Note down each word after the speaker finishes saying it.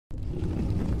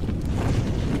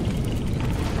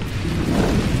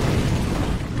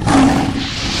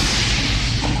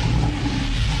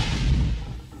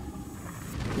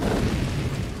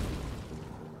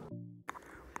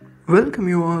Welcome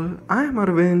you all, I am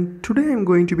Aravind. Today I am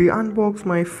going to be unbox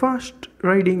my first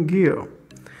riding gear.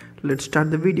 Let's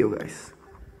start the video guys.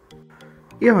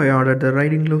 Yeah, I ordered the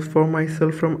riding gloves for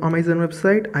myself from Amazon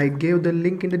website. I gave the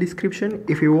link in the description.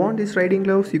 If you want these riding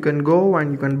gloves, you can go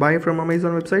and you can buy from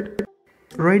Amazon website.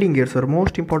 Riding gears are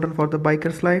most important for the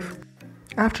biker's life.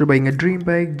 After buying a dream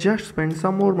bike, just spend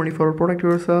some more money for protect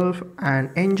yourself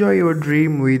and enjoy your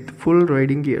dream with full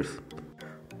riding gears.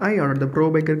 I ordered the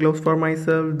Pro Biker gloves for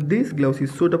myself. This gloves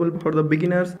is suitable for the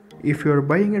beginners. If you are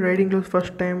buying a riding gloves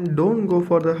first time, don't go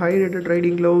for the high rated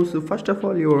riding gloves. First of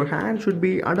all, your hand should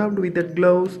be adapted with that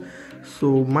gloves.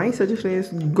 So my suggestion is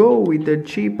go with the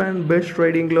cheap and best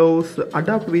riding gloves,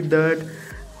 adapt with that,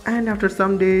 and after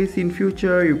some days in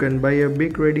future you can buy a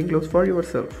big riding gloves for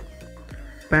yourself.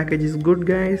 Package is good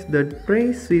guys. The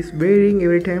price is varying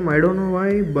every time, I don't know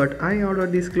why, but I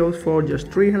ordered these gloves for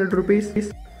just 300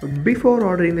 rupees. Before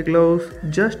ordering the gloves,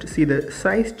 just see the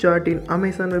size chart in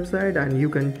Amazon website and you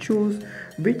can choose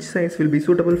which size will be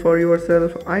suitable for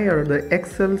yourself. I ordered the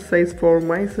XL size for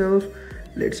myself.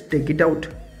 Let's take it out.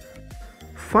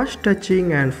 First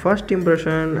touching and first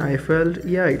impression, I felt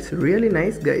yeah, it's really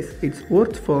nice guys. It's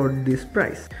worth for this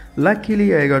price.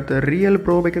 Luckily I got the real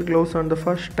Pro Biker gloves on the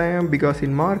first time, because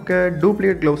in market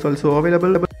duplicate gloves also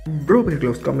available. Pro Biker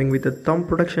gloves coming with a thumb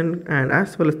protection and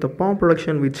as well as the palm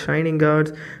protection with shining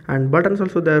guards and buttons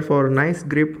also there for nice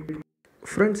grip.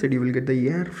 Front side you will get the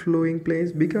air flowing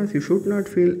place because you should not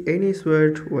feel any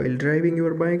sweat while driving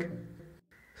your bike.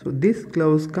 So this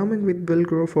gloves coming with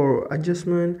velcro for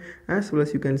adjustment, as well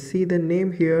as you can see the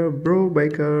name here, Pro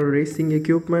Biker Racing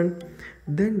Equipment.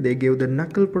 Then they gave the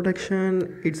knuckle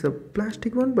protection. It's a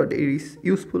plastic one but it is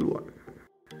useful one.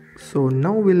 So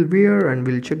now we'll wear and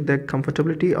we'll check the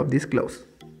comfortability of these gloves.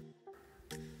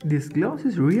 This gloves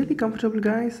is really comfortable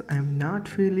guys. I'm not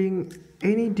feeling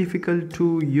any difficult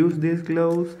to use these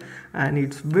gloves and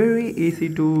it's very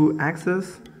easy to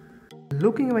access.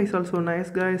 Looking wise also nice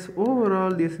guys.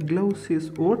 Overall this gloves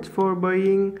is worth for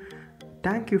buying.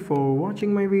 Thank you for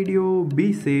watching my video.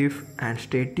 Be safe and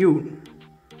stay tuned.